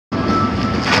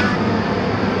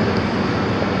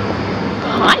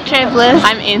travellers,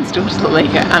 I'm Ian still to the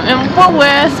Leaker. I'm in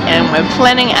Woolworths and we're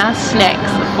planning our snacks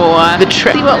for the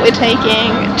trip. See what we're taking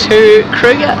to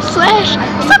Kruger /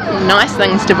 some nice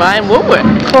things to buy in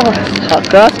Woolworths. Of course, hot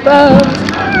cross buns.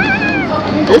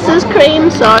 This is cream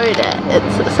soda.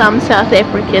 It's some South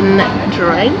African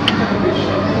drink.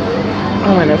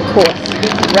 Oh, and of course,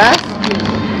 rusks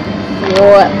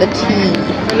for the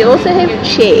tea. We also have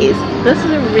cheese. This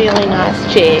is a really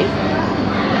nice cheese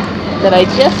that I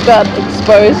just got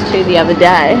exposed to the other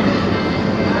day.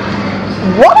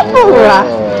 Waffle rusk!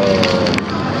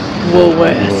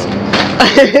 Woolworths.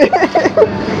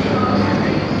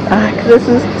 This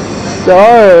is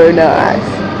so nice.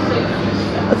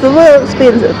 It's a little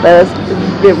expensive, but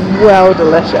they're well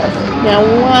delicious. Now,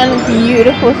 one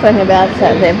beautiful thing about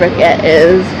South Africa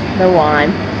is the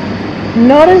wine.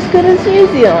 Not as good as New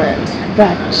Zealand,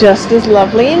 but just as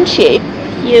lovely and cheap.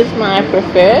 Here's my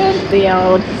preferred, the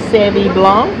old Savvy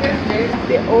Blanc.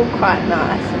 They're all quite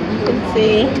nice, and you can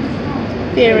see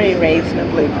very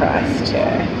reasonably priced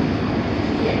too.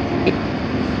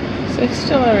 So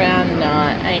still around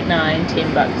 8, 9,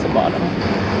 10 bucks a bottle.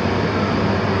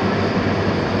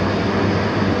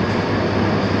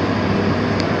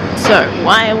 So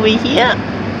why are we here?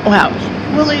 Well,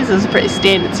 Woolies is a pretty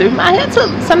standard supermarket, so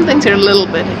some things are a little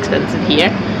bit expensive here.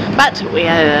 But we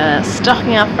are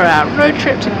stocking up for our road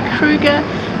trip to Kruger.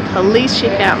 Please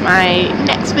check out my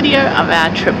next video of our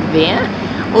trip there.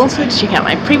 Also check out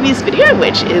my previous video,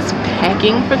 which is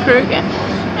packing for Kruger.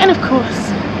 And of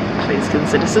course, please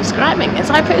consider subscribing as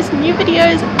I post new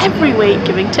videos every week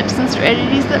giving tips and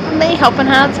strategies that may help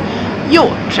enhance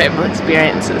your travel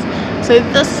experiences. So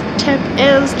this tip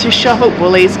is to shop at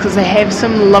Woolies because they have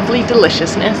some lovely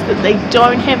deliciousness that they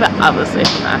don't have at other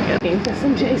supermarkets. Looking for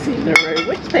some JC Nauru,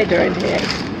 which they don't have.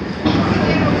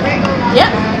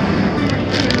 Yep.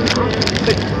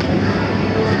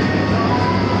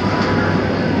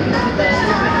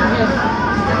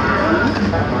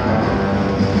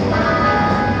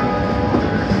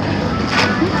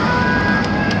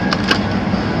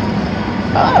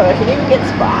 Oh, I can even get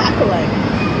sparkling.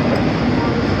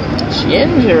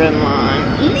 Ginger and lime,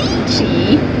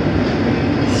 lychee,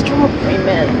 strawberry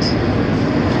mint.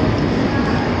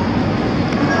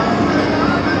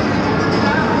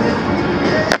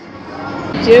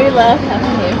 Do love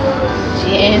having here.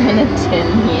 Jam in a tin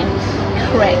here.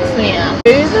 Cracks me up.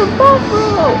 Here's a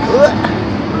bottle.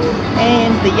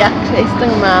 And the yuck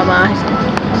tasting Marmite.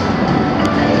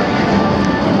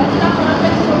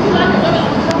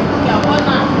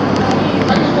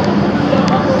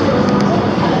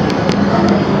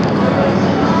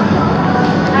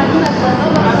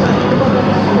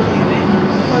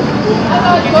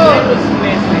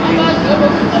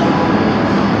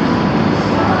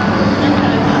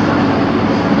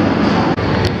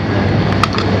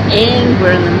 And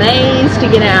we're in the maze to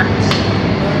get out.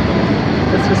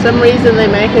 Because for some reason they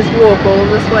make us walk all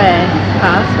this way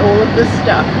past all of this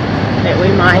stuff that we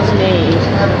might need.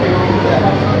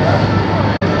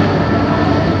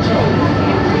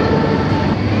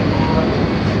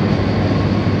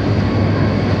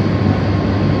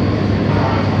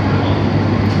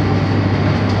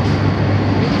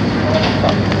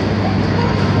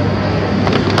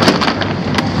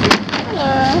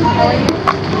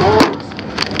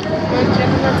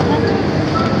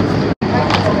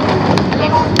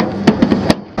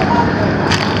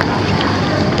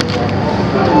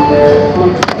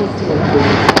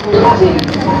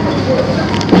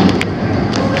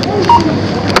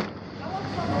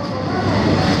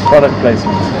 Product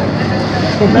placement.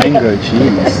 Mango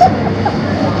cheese.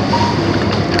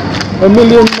 A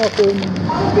million muffins.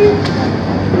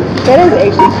 That is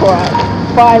actually quite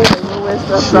fine. Woolworths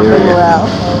does something well.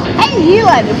 Hey, you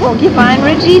like the porcupine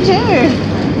Richie too.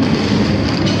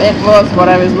 That was what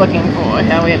I was looking for,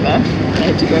 however, I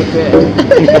had to go first.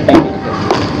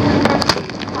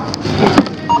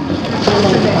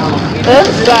 This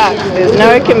sucks, there's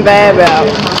no conveyor belt.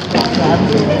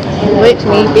 Let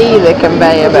me be the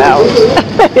conveyor belt.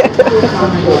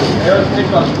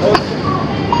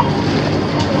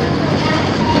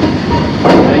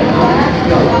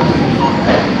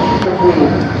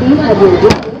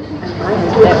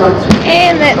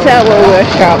 And that's our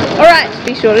Woolworths shop. Alright,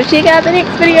 be sure to check out the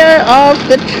next video of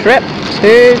the trip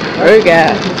to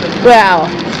Kruger. Well,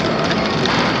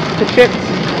 the trip's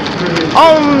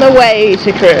on the way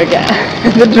to Kruger.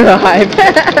 The drive.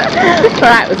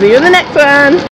 Alright, we'll see you in the next one.